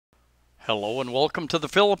Hello and welcome to the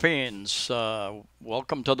Philippines.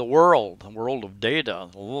 Welcome to the world of data.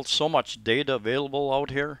 So much data available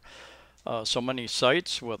out here. So many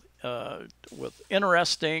sites with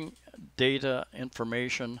interesting data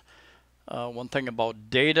information. One thing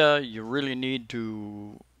about data, you really need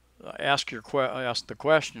to ask the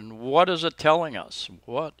question: what is it telling us?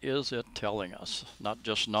 What is it telling us? Not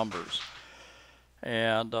just numbers.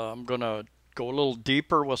 And I'm going to go a little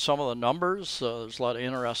deeper with some of the numbers. There's a lot of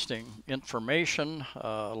interesting information,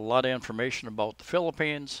 a lot of information about the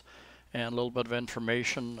Philippines, and a little bit of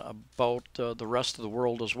information about the rest of the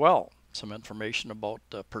world as well. Some information about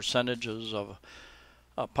percentages of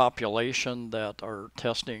population that are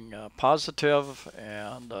testing positive.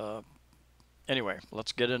 And anyway,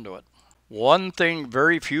 let's get into it. One thing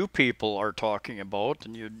very few people are talking about,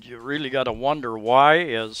 and you really got to wonder why,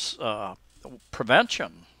 is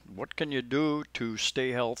prevention. What can you do to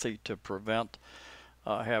stay healthy to prevent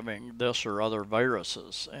having this or other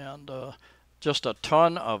viruses? And just a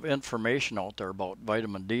ton of information out there about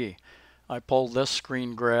vitamin D. I pulled this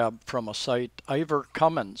screen grab from a site, Ivor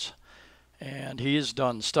Cummins, and he's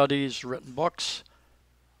done studies, written books.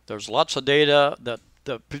 There's lots of data that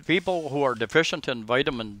the people who are deficient in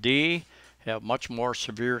vitamin D have much more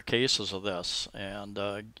severe cases of this, and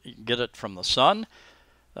you get it from the sun.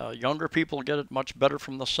 Younger people get it much better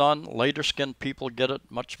from the sun. Lighter skinned people get it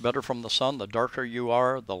much better from the sun. The darker you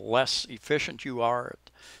are, the less efficient you are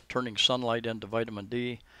at turning sunlight into vitamin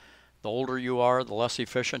D. The older you are, the less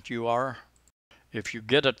efficient you are. If you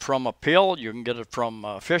get it from a pill, you can get it from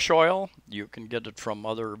fish oil. You can get it from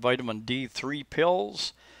other vitamin D3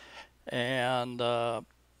 pills. And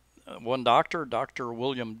one doctor, Dr.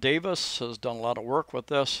 William Davis, has done a lot of work with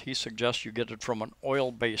this. He suggests you get it from an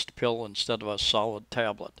oil-based pill instead of a solid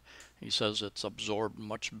tablet. He says it's absorbed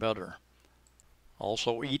much better.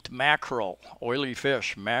 Also eat mackerel, oily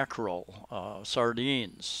fish, mackerel,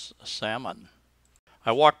 sardines, salmon.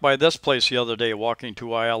 I walked by this place the other day walking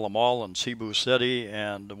to Ayala Mall in Cebu City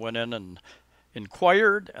and went in and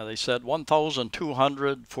inquired, and they said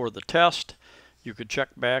 1,200 for the test. You could check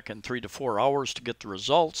back in 3 to 4 hours to get the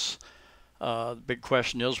results. The big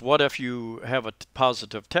question is, what if you have a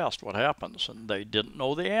positive test? What happens? And they didn't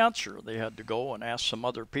know the answer. They had to go and ask some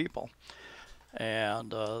other people.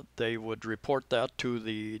 And they would report that to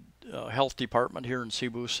the health department here in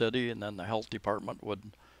Cebu City, and then the health department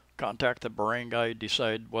would contact the barangay,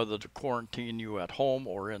 decide whether to quarantine you at home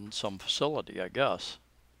or in some facility, I guess.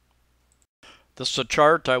 This is a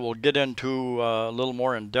chart I will get into a little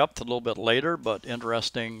more in depth a little bit later, but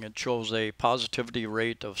interesting. It shows a positivity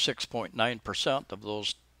rate of 6.9% of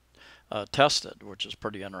those tested, which is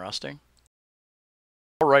pretty interesting.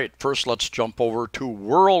 All right, first let's jump over to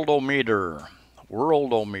Worldometer.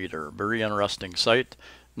 Worldometer, very interesting site.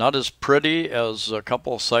 Not as pretty as a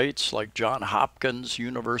couple of sites like John Hopkins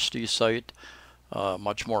University site.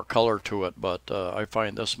 Much more color to it, but I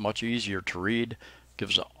find this much easier to read.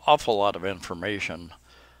 Gives an awful lot of information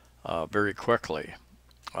very quickly.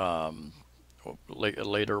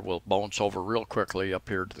 Later we'll bounce over real quickly up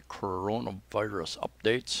here to the coronavirus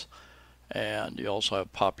updates, and you also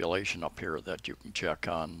have population up here that you can check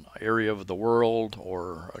on area of the world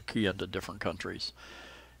or a key into different countries.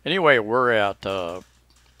 Anyway, we're at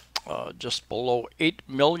just below 8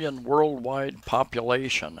 million worldwide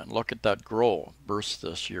population, and look at that grow burst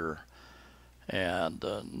this year, and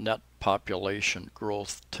net population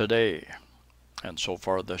growth today and so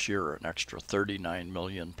far this year, an extra 39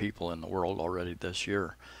 million people in the world already this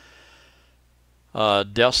year.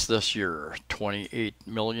 Deaths this year, 28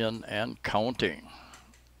 million and counting.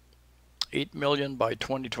 8 million by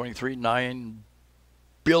 2023, 9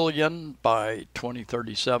 billion by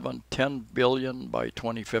 2037, 10 billion by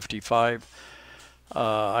 2055.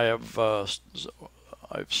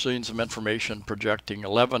 I've seen some information projecting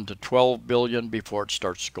 11 to 12 billion before it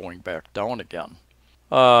starts going back down again.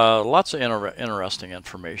 Lots of interesting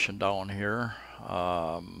information down here.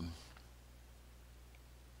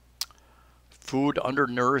 Food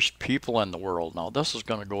undernourished people in the world. Now this is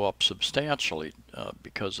going to go up substantially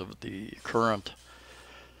because of the current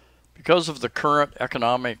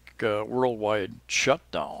economic worldwide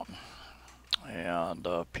shutdown, and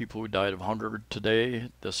people who died of hunger today,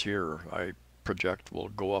 this year, I project will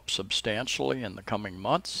go up substantially in the coming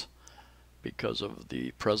months because of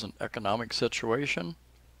the present economic situation.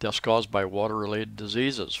 Deaths caused by water-related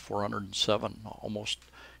diseases, 407, almost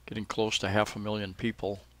getting close to 500,000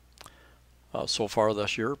 people so far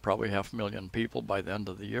this year, probably 500,000 people by the end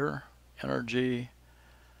of the year. Energy,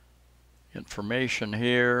 information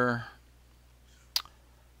here.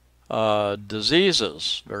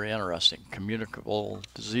 Diseases, very interesting. Communicable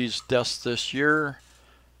disease deaths this year,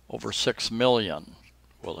 over 6 million.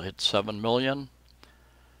 Will it hit 7 million?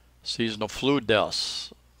 Seasonal flu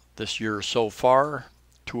deaths this year so far,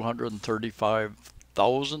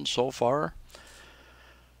 235,000 so far.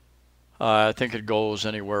 I think it goes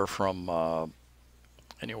anywhere from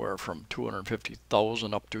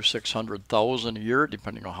 250,000 up to 600,000 a year,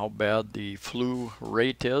 depending on how bad the flu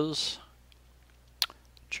rate is.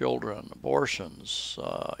 Children, abortions,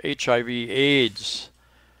 HIV/AIDS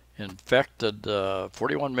infected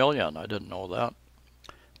 41 million. I didn't know that.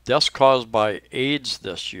 Deaths caused by AIDS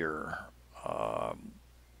this year.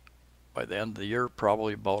 By the end of the year,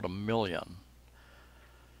 probably about 1 million.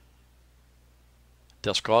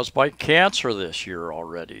 Deaths caused by cancer this year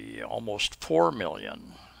already, almost 4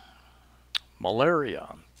 million.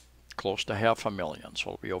 Malaria, close to 500,000, so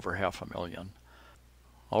it'll be over 500,000.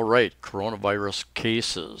 All right, coronavirus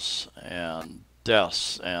cases and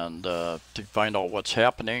deaths, and to find out what's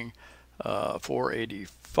happening,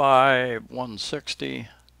 485, 160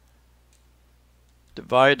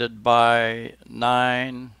 divided by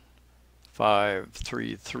 9,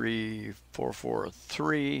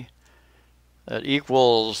 533,443. That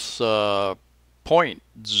equals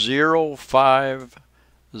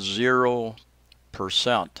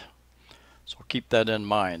 0.050%. So keep that in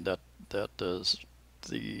mind. That is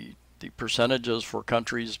the percentages for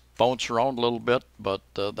countries bounce around a little bit, but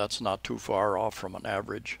that's not too far off from an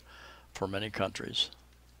average for many countries.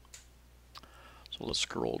 So let's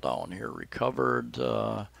scroll down here. Recovered,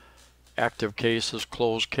 active cases,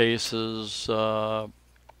 closed cases,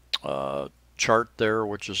 chart there,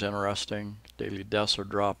 which is interesting. Daily deaths are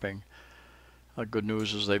dropping. Good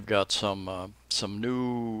news is they've got some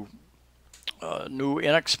new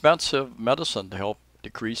inexpensive medicine to help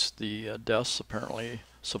decrease the deaths, apparently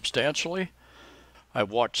substantially.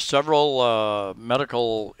 I've watched several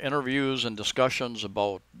medical interviews and discussions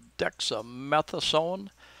about dexamethasone,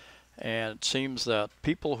 and it seems that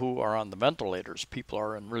people who are on the ventilators, people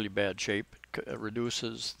are in really bad shape. It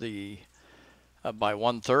reduces the by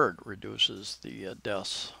 1/3 reduces the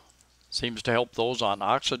deaths. Seems to help those on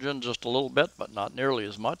oxygen just a little bit, but not nearly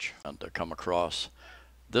as much. And to come across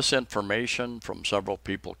this information from several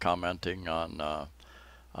people commenting on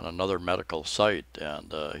another medical site,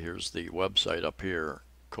 and here's the website up here,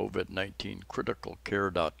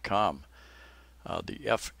 COVID-19criticalcare.com, the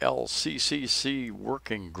FLCCC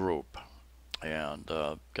working group, and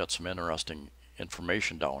got some interesting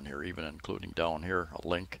information down here, even including down here a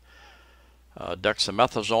link.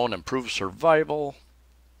 Dexamethasone improves survival.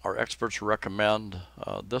 Our experts recommend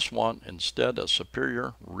this one instead as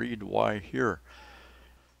superior. Read why here.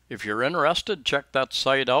 If you're interested, check that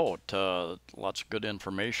site out. Lots of good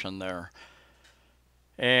information there.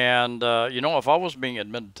 And if I was being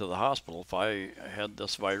admitted to the hospital, if I had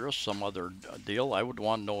this virus, some other deal, I would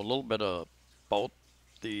want to know a little bit about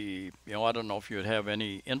the, I don't know if you'd have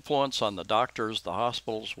any influence on the doctors, the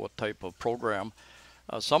hospitals, what type of program.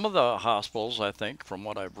 Some of the hospitals, I think, from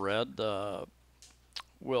what I've read,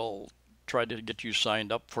 will try to get you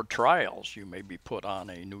signed up for trials. You may be put on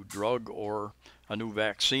a new drug or a new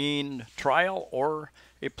vaccine trial or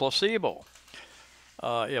a placebo.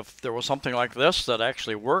 If there was something like this that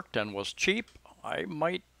actually worked and was cheap, I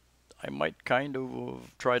might kind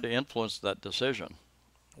of try to influence that decision.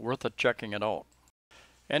 Worth it checking it out.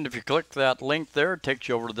 And if you click that link there, it takes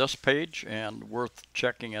you over to this page, and worth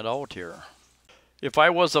checking it out here. If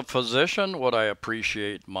I was a physician, would I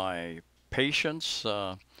appreciate my patients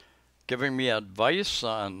giving me advice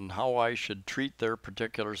on how I should treat their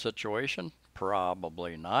particular situation?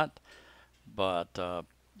 Probably not. But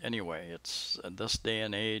anyway, it's in this day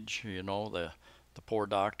and age, the poor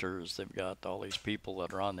doctors, they've got all these people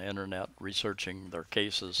that are on the internet researching their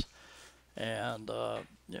cases. And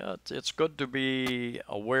yeah, it's good to be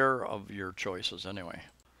aware of your choices anyway.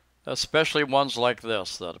 Especially ones like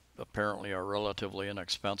this that apparently are relatively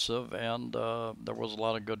inexpensive, and there was a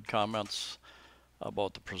lot of good comments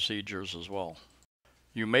about the procedures as well.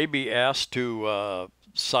 You may be asked to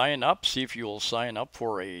sign up, see if you will sign up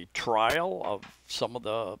for a trial of some of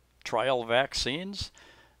the trial vaccines.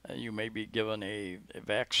 You may be given a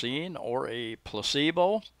vaccine or a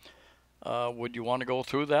placebo. Would you want to go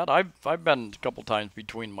through that? I've been a couple times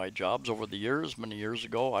between my jobs over the years. Many years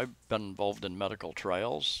ago, I've been involved in medical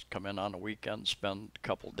trials. Come in on a weekend, spend a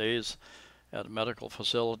couple days at a medical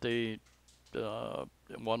facility.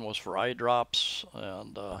 One was for eye drops,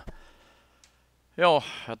 and at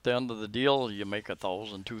the end of the deal, you make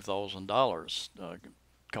 $1,000, $2,000.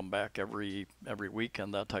 Come back every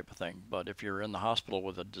weekend, that type of thing. But if you're in the hospital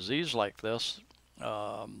with a disease like this,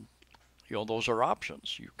 those are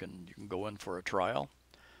options. You can go in for a trial,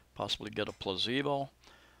 possibly get a placebo,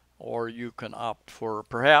 or you can opt for,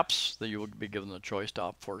 perhaps that you would be given the choice to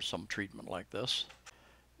opt for some treatment like this,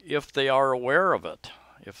 if they are aware of it.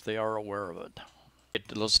 If they are aware of it.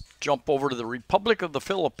 Let's jump over to the Republic of the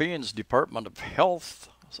Philippines Department of Health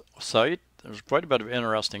site. There's quite a bit of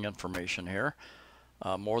interesting information here,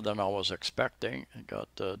 more than I was expecting. I got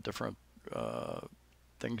different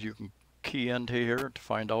things you can key into here to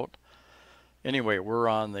find out. Anyway, we're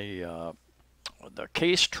on the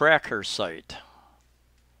case tracker site,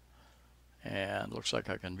 and looks like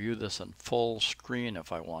I can view this in full screen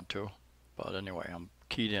if I want to. But anyway, I'm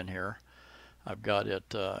keyed in here. I've got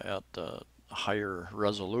it at higher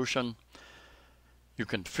resolution. You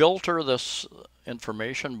can filter this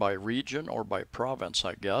information by region or by province,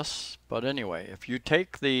 I guess. But anyway, if you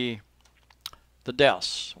take the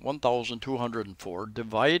deaths, 1,204,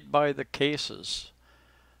 divide by the cases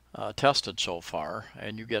tested so far,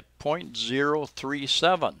 and you get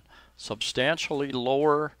 0.037, substantially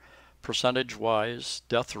lower percentage-wise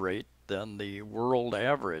death rate than the world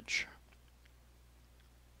average.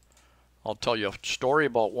 I'll tell you a story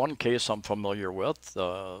about one case I'm familiar with.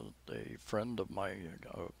 A friend of my,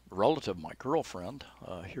 relative of my girlfriend,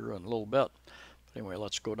 here in a little bit. Anyway,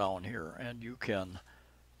 let's go down here, and you can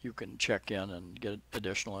check in and get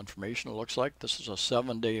additional information. It looks like this is a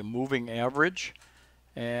 7-day moving average,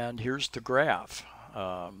 and here's the graph.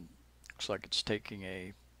 Looks like it's taking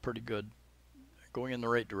a pretty good, going in the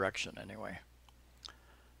right direction anyway.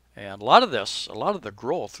 And a lot of the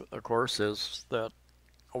growth, of course, is that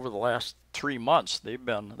over the last 3 months, they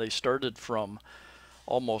started from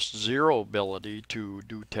almost zero ability to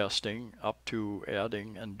do testing up to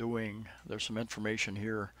adding and doing. There's some information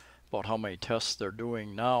here about how many tests they're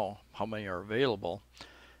doing now, how many are available.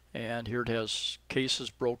 And here it has cases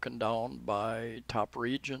broken down by top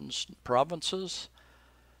regions, provinces.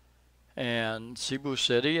 And Cebu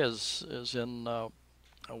City is in, the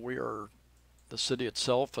city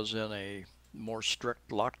itself is in a more strict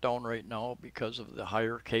lockdown right now because of the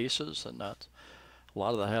higher cases, and that a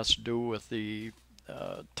lot of that has to do with the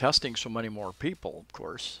testing so many more people, of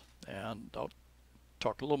course. And I'll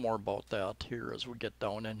talk a little more about that here as we get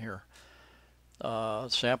down in here.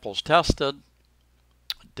 Samples tested,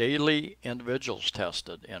 daily individuals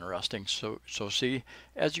tested. Interesting. So see,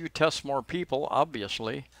 as you test more people,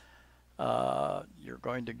 obviously you're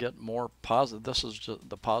going to get more positive. This is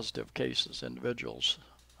the positive cases, individuals.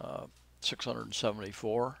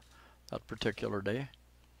 674 that particular day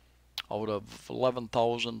out of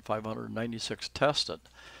 11,596 tested.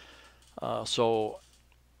 So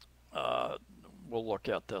we'll look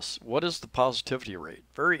at this. What is the positivity rate?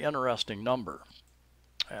 Very interesting number.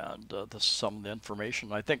 And this is some of the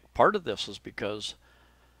information. I think part of this is because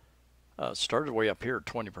it started way up here,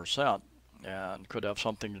 20%, and could have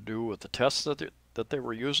something to do with the tests that they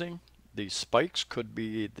were using. These spikes could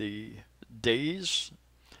be the days,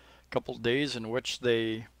 couple days in which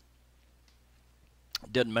they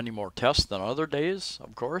did many more tests than other days,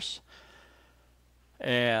 of course.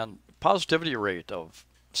 And positivity rate of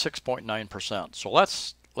 6.9%. So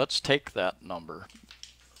let's take that number.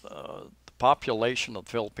 The population of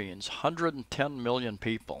the Philippines, 110 million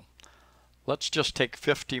people. Let's just take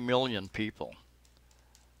 50 million people.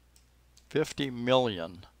 50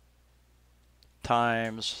 million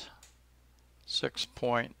times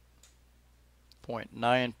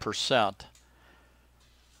 6.9%.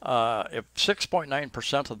 If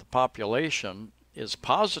 6.9% of the population is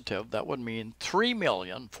positive, that would mean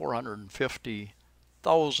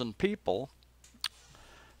 3,450,000 people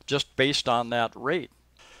just based on that rate.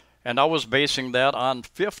 And I was basing that on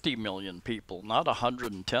 50 million people, not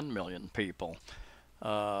 110 million people.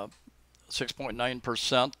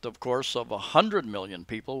 6.9%, of course, of 100 million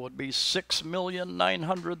people would be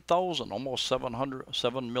 6,900,000, almost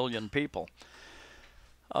 7 million people.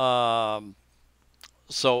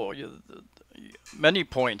 So many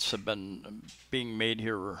points have been being made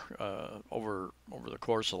here over the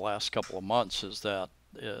course of the last couple of months, is that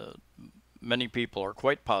many people are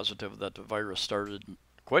quite positive that the virus started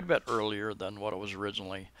quite a bit earlier than what it was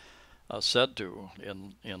originally said to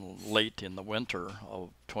in late in the winter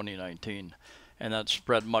of 2019, and that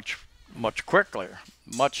spread much more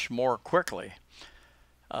quickly.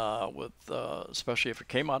 Especially if it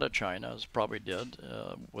came out of China, as it probably did,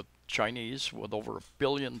 with Chinese, with over 1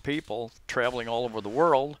 billion people traveling all over the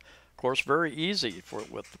world. Of course, very easy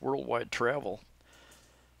with worldwide travel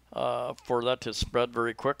for that to spread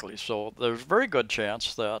very quickly. So there's a very good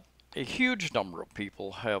chance that a huge number of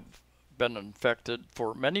people have been infected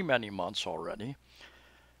for many months already.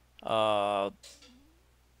 And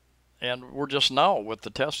we're just now, with the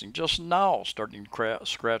testing, just now starting to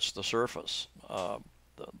scratch the surface.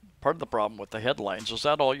 part of the problem with the headlines is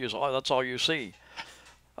that that's all you see.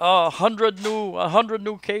 100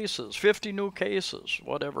 new cases, 50 new cases,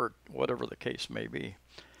 whatever the case may be,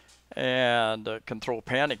 and can throw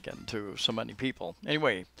panic into so many people.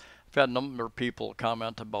 Anyway, I've had a number of people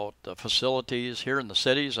comment about facilities here in the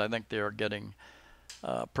cities. I think they are getting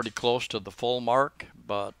pretty close to the full mark,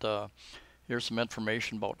 but here's some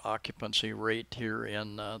information about occupancy rate here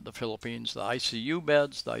in the Philippines. The ICU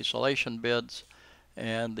beds, the isolation beds,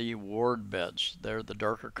 and the ward beds. They're the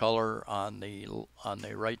darker color on the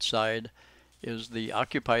right side is the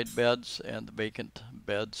occupied beds, and the vacant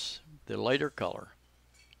beds, the lighter color.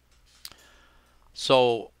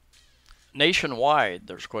 So nationwide,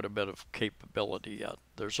 there's quite a bit of capability yet.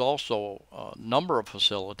 There's also a number of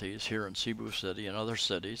facilities here in Cebu City and other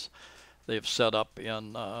cities. They've set up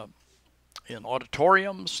in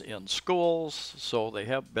auditoriums, in schools, so they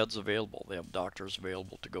have beds available. They have doctors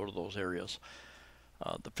available to go to those areas.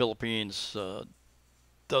 The Philippines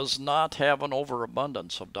does not have an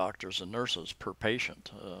overabundance of doctors and nurses per patient.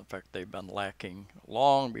 In fact, they've been lacking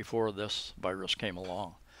long before this virus came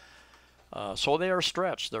along. So they are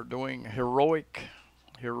stretched. They're doing heroic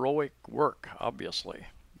work, obviously.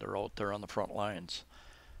 They're out there on the front lines,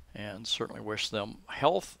 and certainly wish them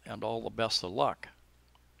health and all the best of luck.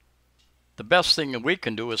 The best thing that we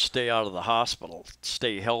can do is stay out of the hospital,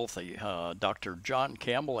 stay healthy. Dr. John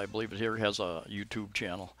Campbell, I believe it here, has a YouTube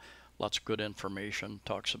channel. Lots of good information,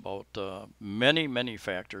 talks about many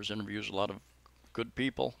factors, interviews a lot of good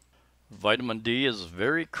people. Vitamin D is a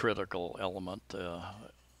very critical element.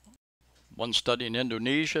 One study in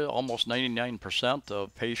Indonesia, almost 99%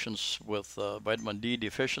 of patients with vitamin D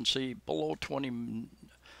deficiency below 20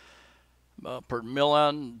 per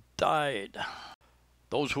million died.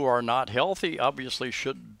 Those who are not healthy obviously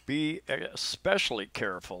should be especially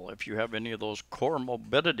careful if you have any of those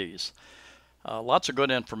comorbidities. Lots of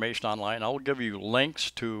good information online. I'll give you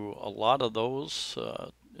links to a lot of those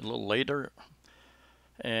a little later.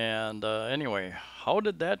 And anyway, how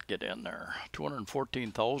did that get in there?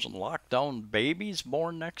 214,000 lockdown babies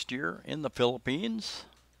born next year in the Philippines.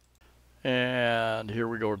 And here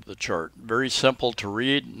we go to the chart. Very simple to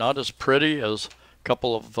read, not as pretty as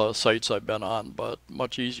couple of sites I've been on, but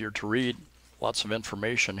much easier to read. Lots of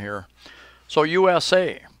information here. So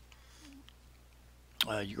USA,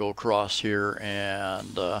 you go across here,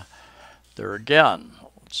 and there again,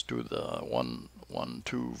 let's do the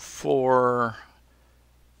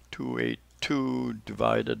 282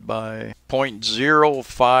 divided by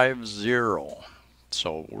 0.050.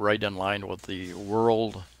 So right in line with the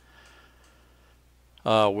world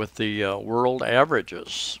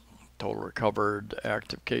averages. Total recovered,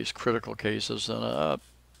 active case, critical cases, and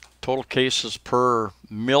total cases per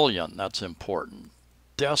million. That's important.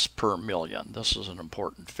 Deaths per million. This is an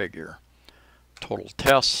important figure. Total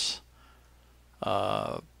tests,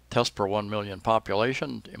 tests per 1 million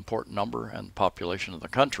population, important number, and population of the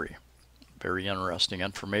country. Very interesting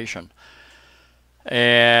information.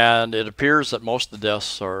 And it appears that most of the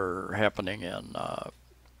deaths are happening in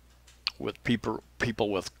with people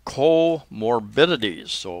with comorbidities.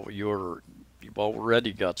 So you've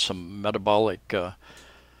already got some metabolic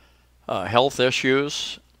health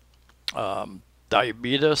issues,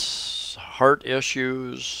 diabetes, heart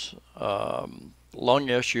issues, lung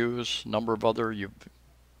issues, number of other. You've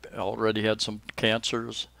already had some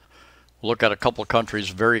cancers. Look at a couple of countries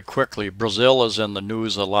very quickly. Brazil is in the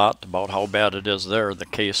news a lot about how bad it is there, the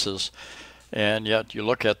cases, and yet you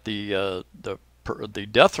look at the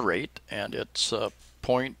death rate, and it's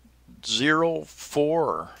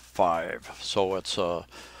 0.045, so it's a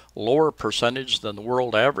lower percentage than the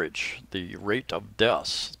world average. The rate of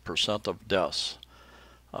deaths, percent of deaths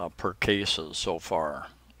per cases so far.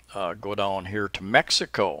 Go down here to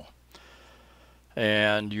Mexico,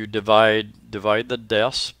 and you divide the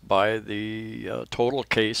deaths by the total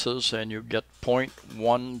cases, and you get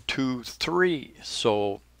 0.123,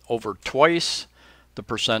 so over twice the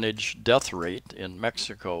percentage death rate in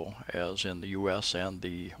Mexico as in the U.S. and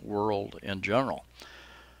the world in general.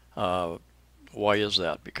 Why is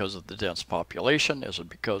that? Because of the dense population? Is it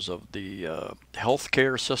because of the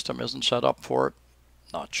healthcare system isn't set up for it?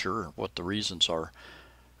 Not sure what the reasons are.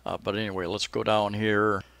 But anyway, let's go down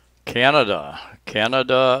here. Canada.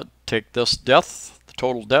 Canada, take this death, the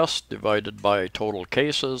total deaths divided by total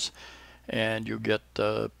cases, and you get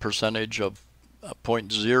a percentage of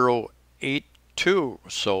 0.082.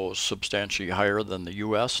 So substantially higher than the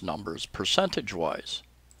U.S. numbers percentage-wise.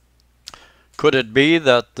 Could it be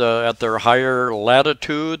that at their higher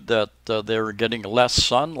latitude that they're getting less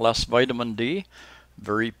sun, less vitamin D?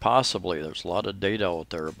 Very possibly. There's a lot of data out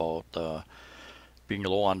there about being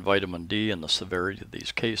low on vitamin D and the severity of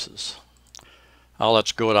these cases. Now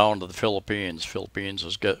let's go down to the Philippines. Philippines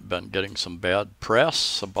has been getting some bad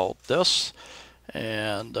press about this.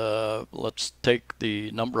 And let's take the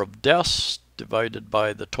number of deaths divided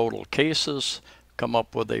by the total cases, come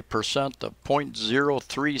up with a percent of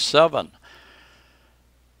 0.037.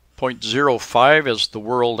 0.05 is the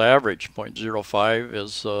world average. 0.05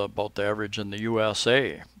 is about the average in the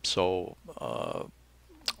USA. So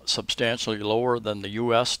substantially lower than the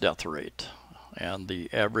US death rate and the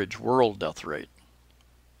average world death rate.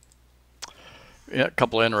 Yeah, a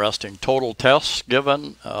couple of interesting total tests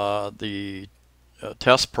given. The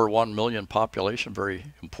tests per 1 million population, very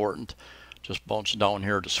important. Just bounce down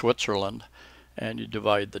here to Switzerland, and you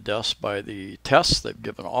divide the deaths by the tests. They've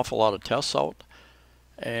given an awful lot of tests out,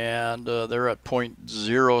 and they're at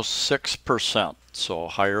 0.06%, so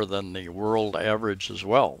higher than the world average as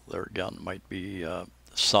well. There again might be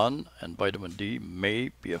sun and vitamin D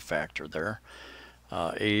may be a factor there.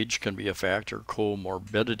 Age can be a factor.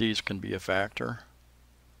 Comorbidities can be a factor.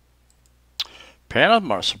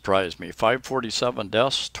 Panama surprised me. 547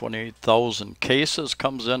 deaths, 28,000 cases,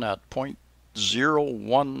 comes in at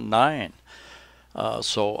 0.019.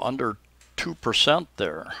 So under 2%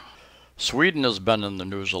 there. Sweden has been in the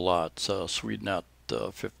news a lot. Sweden at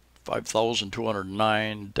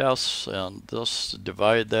 5,209 deaths, and this,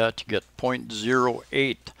 divide that, you get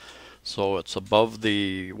 0.08. So it's above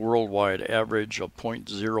the worldwide average of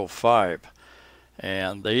 0.05.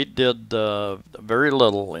 And they did very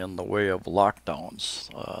little in the way of lockdowns.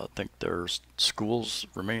 I think their schools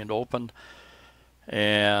remained open,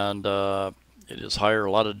 and it is higher.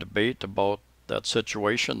 A lot of debate about that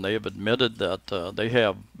situation. They have admitted that they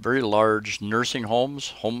have very large nursing homes,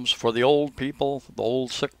 homes for the old people, the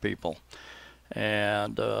old sick people,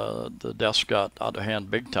 and the deaths got out of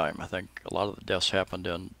hand big time. I think a lot of the deaths happened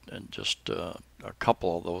in just a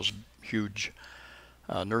couple of those huge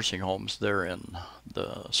nursing homes there in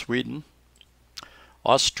Sweden.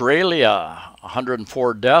 Australia,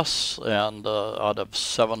 104 deaths, and out of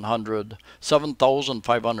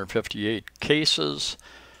 7,558 cases,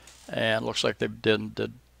 and looks like they've been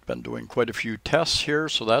doing quite a few tests here,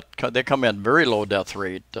 so that they come in very low death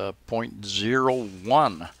rate,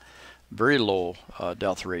 0.01, very low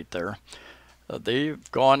death rate there. They've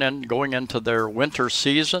going into their winter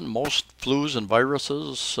season. Most flus and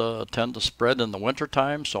viruses tend to spread in the winter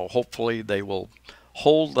time, so hopefully they will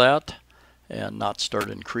hold that and not start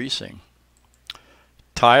increasing.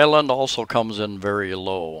 Thailand also comes in very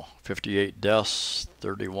low, 58 deaths,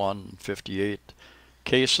 3158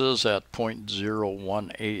 cases at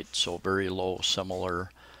 0.018, so very low, similar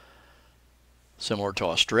to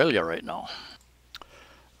Australia right now.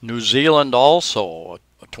 New Zealand also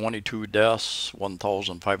 22 deaths,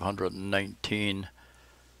 1,519.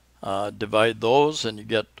 Divide those and you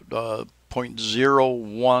get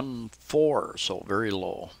 0.014, so very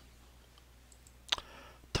low.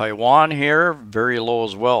 Taiwan here, very low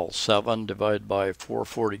as well. 7 divided by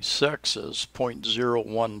 446 is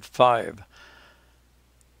 0.015.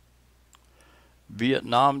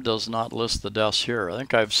 Vietnam does not list the deaths here. I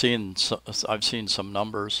think I've seen some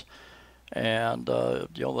numbers. And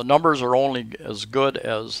you know, the numbers are only as good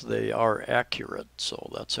as they are accurate, so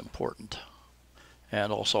that's important.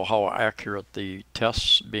 And also how accurate the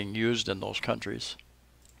tests being used in those countries.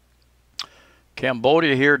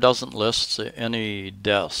 Cambodia here doesn't list any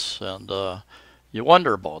deaths, and you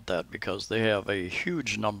wonder about that because they have a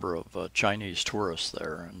huge number of Chinese tourists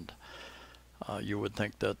there, and you would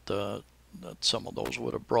think that that some of those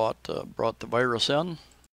would have brought the virus in.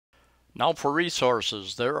 Now for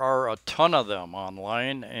resources, there are a ton of them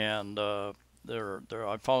online, and I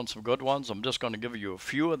found some good ones. I'm just going to give you a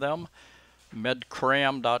few of them.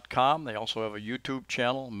 MedCram.com. They also have a YouTube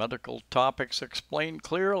channel, Medical Topics Explained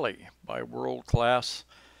Clearly by world-class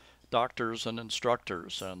doctors and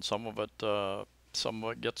instructors. And some of it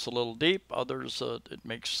gets a little deep. Others it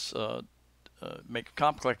makes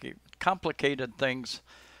complicated things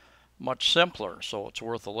much simpler. So it's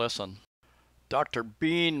worth a listen. Dr.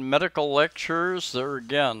 Bean Medical Lectures, there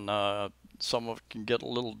again, some of it can get a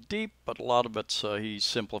little deep, but a lot of it, he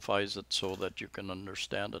simplifies it so that you can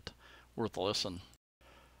understand it. Worth a listen.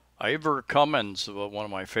 Ivor Cummins, one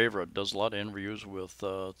of my favorite, does a lot of interviews with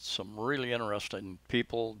some really interesting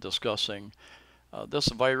people discussing this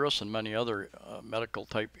virus and many other medical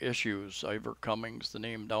type issues. Ivor Cummins, the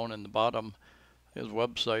name down in the bottom, his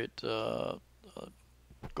website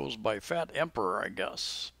goes by Fat Emperor, I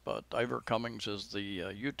guess, but Ivor Cummins is the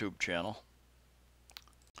YouTube channel.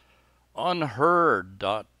 Unheard.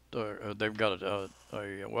 They've got a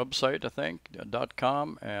website, I think,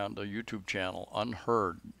 .com, and a YouTube channel,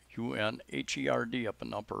 Unheard. UNHERD, up in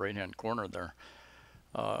the upper right-hand corner there.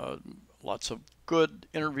 Lots of good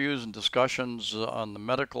interviews and discussions on the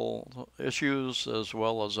medical issues as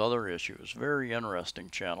well as other issues. Very interesting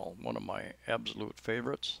channel, one of my absolute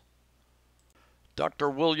favorites. Dr.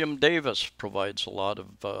 William Davis provides a lot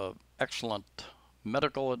of excellent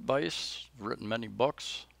medical advice, written many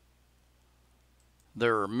books.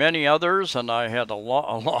 There are many others, and I had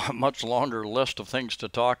a much longer list of things to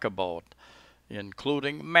talk about,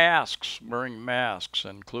 including masks, wearing masks,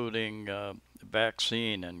 including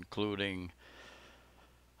vaccine, including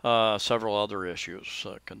several other issues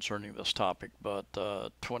concerning this topic. But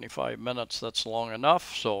 25 minutes, that's long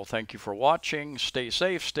enough. So thank you for watching. Stay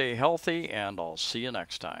safe, stay healthy, and I'll see you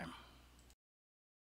next time.